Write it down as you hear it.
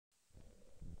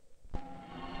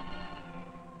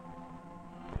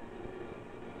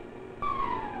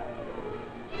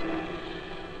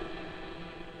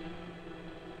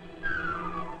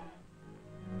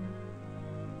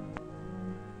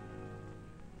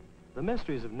The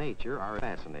mysteries of nature are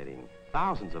fascinating.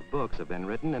 Thousands of books have been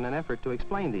written in an effort to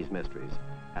explain these mysteries.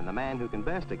 And the man who can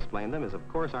best explain them is, of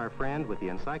course, our friend with the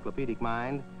encyclopedic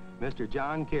mind, Mr.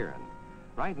 John Kieran.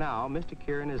 Right now, Mr.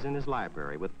 Kieran is in his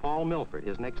library with Paul Milford,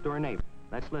 his next-door neighbor.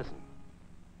 Let's listen.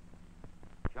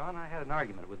 John, I had an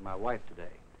argument with my wife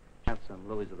today. She had some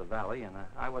lilies of the valley, and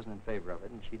I wasn't in favor of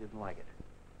it, and she didn't like it.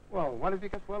 Well, what have you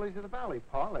got lilies of the valley,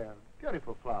 Paul? They're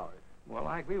beautiful flowers. Well,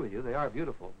 I agree with you. They are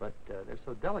beautiful, but they're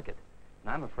so delicate.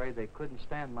 And I'm afraid they couldn't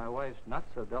stand my wife's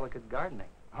not-so-delicate gardening.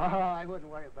 Oh, I wouldn't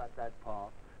worry about that,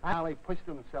 Paul. They push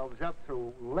themselves up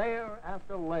through layer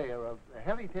after layer of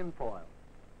heavy tin foil.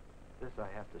 This I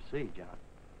have to see, John.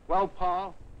 Well,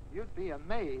 Paul, you'd be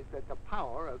amazed at the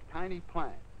power of tiny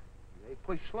plants. They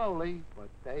push slowly, but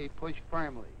they push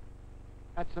firmly.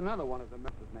 That's another one of the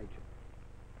myths of nature.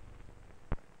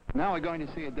 Now we're going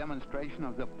to see a demonstration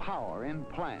of the power in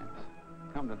plants.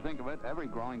 Come to think of it, every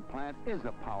growing plant is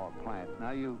a power plant.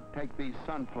 Now you take these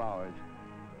sunflowers.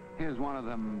 Here's one of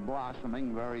them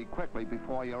blossoming very quickly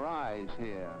before your eyes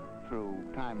here through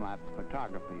time-lapse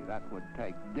photography. That would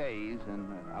take days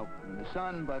out in the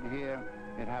sun, but here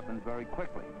it happens very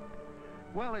quickly.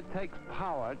 Well, it takes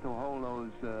power to hold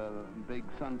those big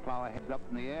sunflower heads up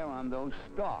in the air on those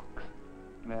stalks.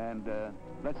 And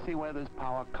let's see where this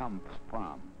power comes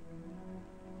from.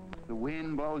 The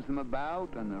wind blows them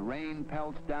about and the rain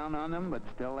pelts down on them, but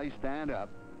still they stand up.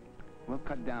 We'll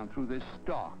cut down through this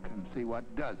stalk and see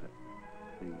what does it.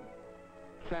 The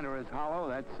center is hollow,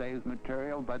 that saves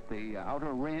material, but the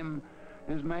outer rim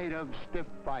is made of stiff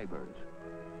fibers.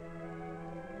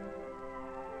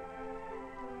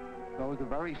 Those are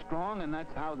very strong, and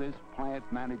that's how this plant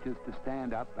manages to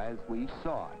stand up as we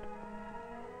saw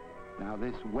it. Now,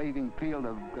 this waving field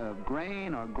of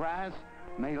grain or grass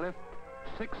may lift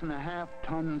 6.5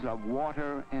 tons of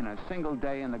water in a single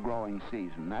day in the growing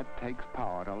season. That takes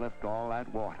power to lift all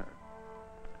that water.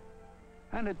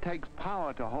 And it takes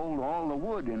power to hold all the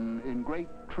wood in great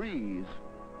trees.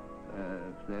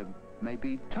 There may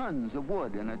be tons of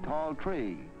wood in a tall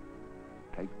tree.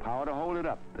 It takes power to hold it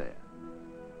up there.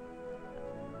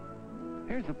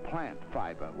 Here's a plant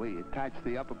fiber. We attach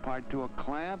the upper part to a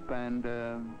clamp and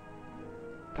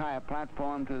tie a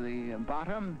platform to the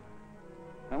bottom.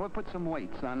 And we'll put some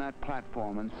weights on that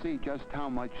platform and see just how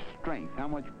much strength, how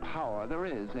much power there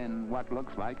is in what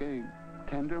looks like a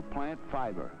tender plant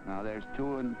fiber. Now there's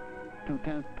 2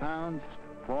 2/10 pounds,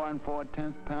 4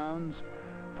 4/10 pounds,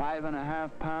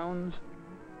 5.5 pounds,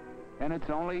 and it's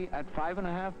only at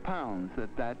 5.5 pounds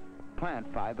that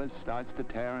plant fiber starts to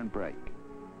tear and break.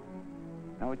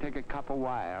 Now we take a copper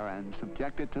wire and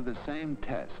subject it to the same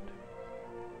test.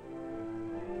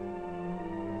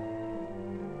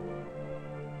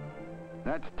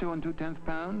 That's 2 2/10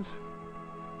 pounds,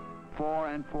 4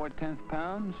 4/10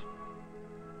 pounds,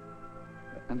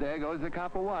 and there goes the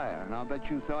copper wire. And I'll bet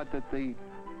you thought that the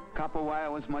copper wire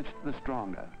was much the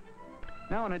stronger.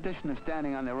 Now, in addition to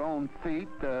standing on their own feet,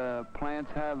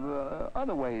 plants have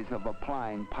other ways of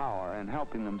applying power and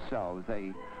helping themselves.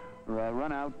 They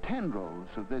run out tendrils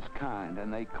of this kind,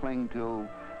 and they cling to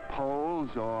poles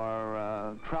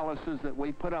or trellises that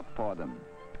we put up for them.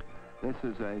 This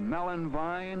is a melon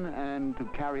vine, and to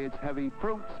carry its heavy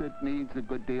fruits, it needs a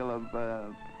good deal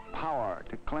of power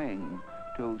to cling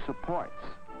to supports.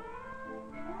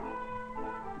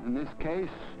 In this case,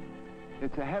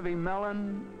 it's a heavy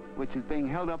melon which is being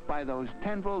held up by those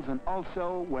tendrils, and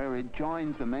also where it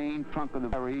joins the main trunk of the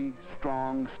very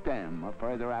strong stem, a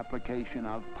further application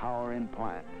of power in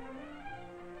plant.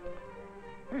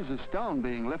 Here's a stone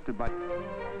being lifted by...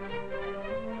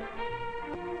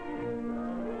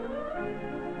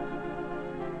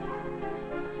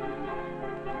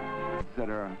 that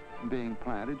are being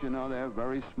planted. You know, they're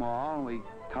very small. We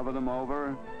cover them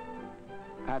over,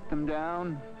 pat them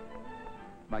down,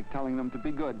 like telling them to be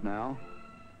good now.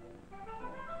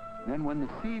 Then when the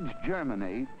seeds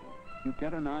germinate, you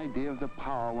get an idea of the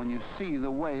power when you see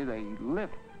the way they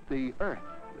lift the earth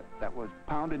that was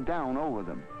pounded down over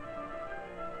them.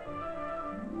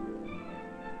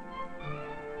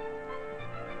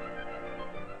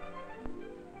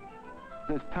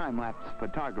 This time-lapse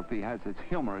photography has its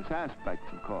humorous aspects,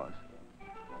 of course.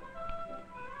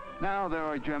 Now there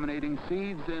are germinating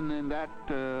seeds in that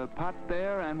pot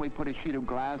there, and we put a sheet of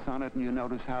glass on it, and you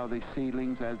notice how the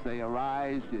seedlings, as they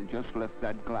arise, you just lift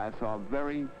that glass off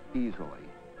very easily.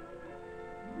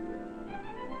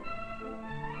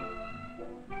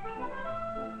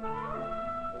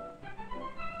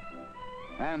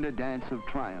 And a dance of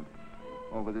triumph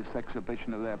over this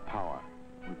exhibition of their power.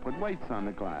 We put weights on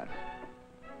the glass.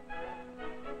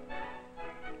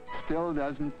 Still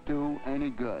doesn't do any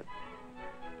good.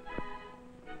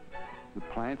 The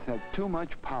plants have too much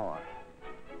power.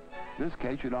 In this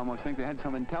case, you'd almost think they had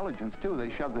some intelligence, too.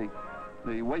 They shove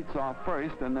the weights off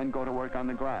first and then go to work on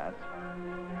the glass.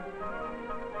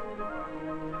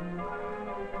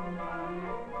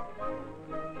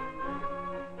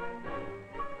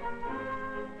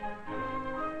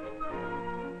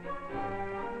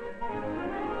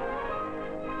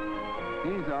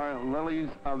 These are lilies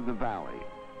of the valley.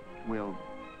 We'll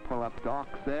pull up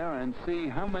stalks there and see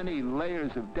how many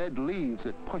layers of dead leaves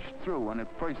it pushed through when it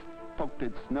first poked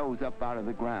its nose up out of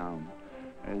the ground.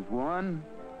 There's 1,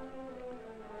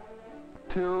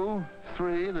 2,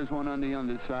 3, there's one on the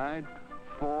underside,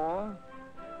 4,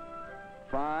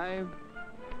 5,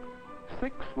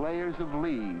 6 layers of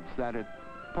leaves that it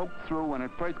poked through when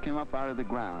it first came up out of the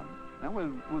ground. Now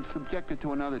we'll subject it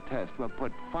to another test. We'll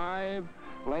put 5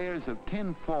 layers of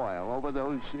tin foil over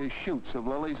those shoots of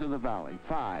lilies of the valley,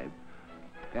 5.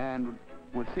 And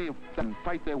we'll see if they can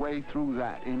fight their way through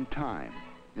that in time.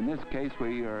 In this case,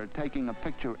 we are taking a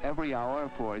picture every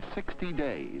hour for 60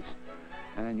 days.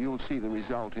 And you'll see the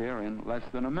result here in less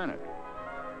than a minute.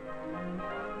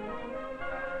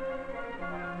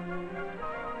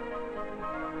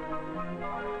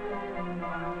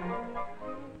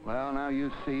 Well, now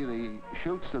you see the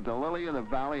shoots of the lily of the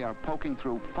valley are poking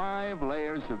through 5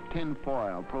 layers of tin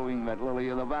foil, proving that lily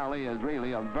of the valley is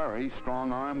really a very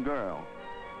strong-armed girl.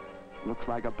 Looks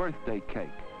like a birthday cake.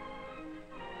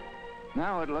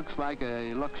 Now it looks like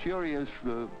a luxurious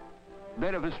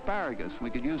bit of asparagus. We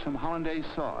could use some hollandaise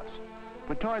sauce.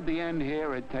 But toward the end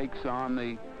here, it takes on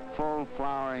the full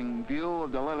flowering view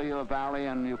of the lily of the valley,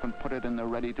 and you can put it in the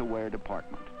ready-to-wear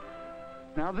department.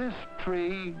 Now this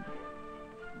tree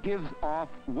gives off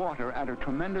water at a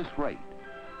tremendous rate.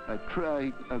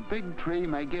 A big tree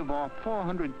may give off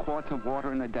 400 quarts of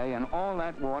water in a day, and all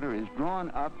that water is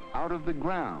drawn up out of the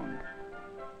ground.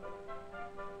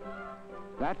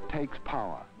 That takes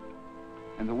power.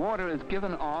 And the water is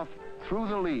given off through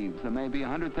the leaves. There may be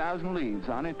 100,000 leaves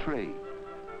on a tree.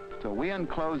 So we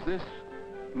enclose this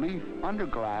leaf under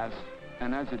glass,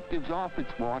 and as it gives off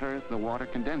its water, the water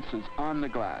condenses on the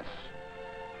glass.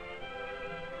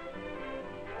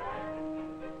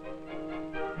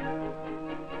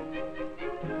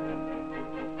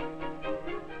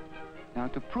 Now,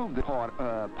 to prove the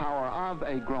power of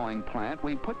a growing plant,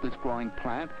 we put this growing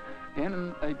plant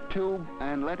in a tube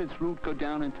and let its root go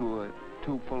down into a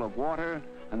tube full of water,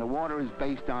 and the water is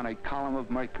based on a column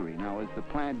of mercury. Now, as the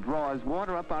plant draws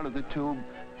water up out of the tube,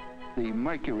 the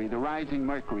mercury, the rising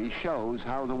mercury, shows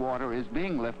how the water is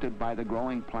being lifted by the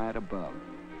growing plant above.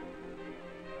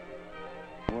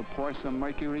 We'll pour some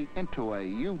mercury into a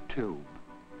U-tube.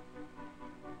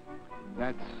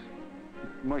 That's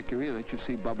mercury that you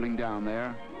see bubbling down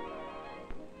there.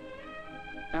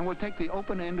 And we'll take the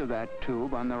open end of that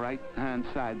tube on the right-hand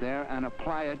side there and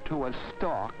apply it to a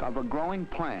stalk of a growing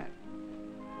plant.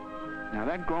 Now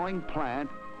that growing plant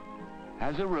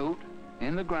has a root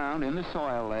in the ground, in the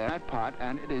soil there, that pot,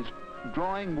 and it is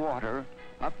drawing water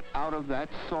up out of that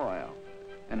soil.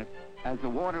 And as the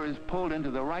water is pulled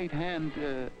into the right-hand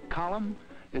column,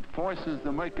 it forces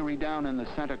the mercury down in the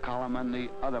center column, and the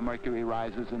other mercury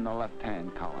rises in the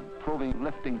left-hand column, proving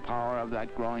lifting power of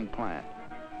that growing plant.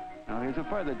 Now here's a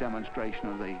further demonstration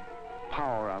of the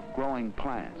power of growing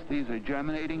plants. These are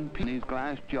germinating in these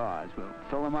glass jars. We'll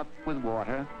fill them up with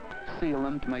water, seal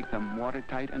them to make them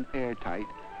watertight and airtight,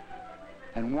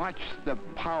 and watch the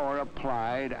power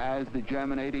applied as the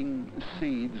germinating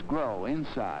seeds grow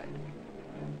inside.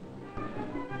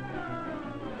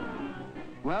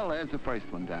 Well, there's the first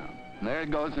one down. There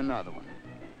goes another one.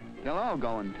 They'll all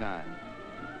go in time.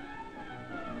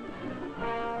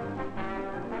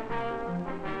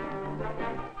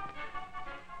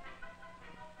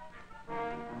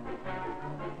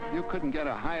 You couldn't get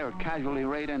a higher casualty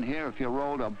rate in here if you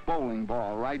rolled a bowling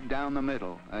ball right down the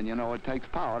middle. And you know it takes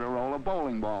power to roll a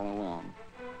bowling ball along.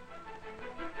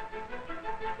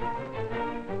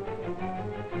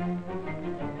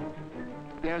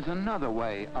 There's another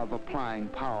way of applying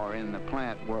power in the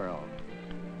plant world.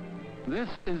 This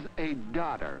is a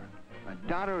dodder. A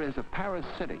dodder is a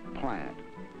parasitic plant.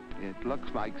 It looks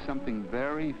like something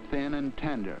very thin and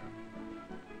tender.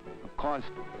 Of course,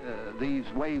 these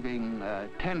waving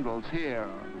tendrils here,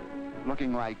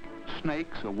 looking like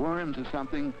snakes or worms or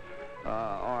something,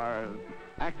 are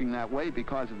acting that way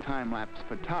because of time-lapse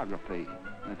photography.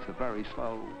 It's a very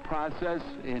slow process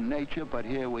in nature, but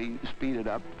here we speed it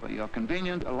up for your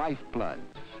convenience. Lifeblood.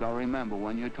 So remember,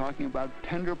 when you're talking about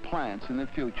tender plants in the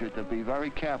future, to be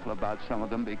very careful about some of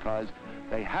them because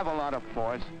they have a lot of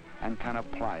force and can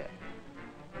apply it.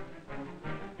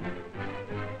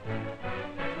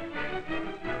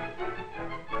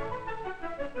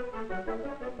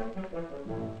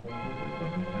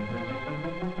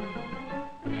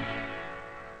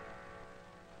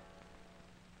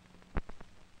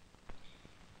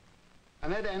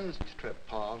 And it ends this trip,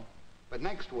 Paul. But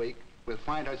next week, we'll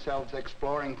find ourselves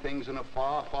exploring things in a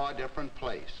far, far different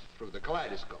place through the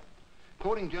Kaleidoscope.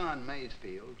 Quoting John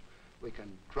Masefield, we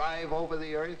can drive over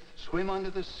the earth, swim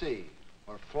under the sea,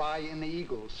 or fly in the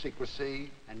eagle's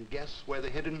secrecy and guess where the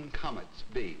hidden comets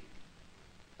be.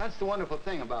 That's the wonderful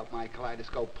thing about my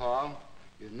Kaleidoscope, Paul.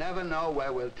 You never know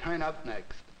where we'll turn up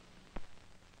next.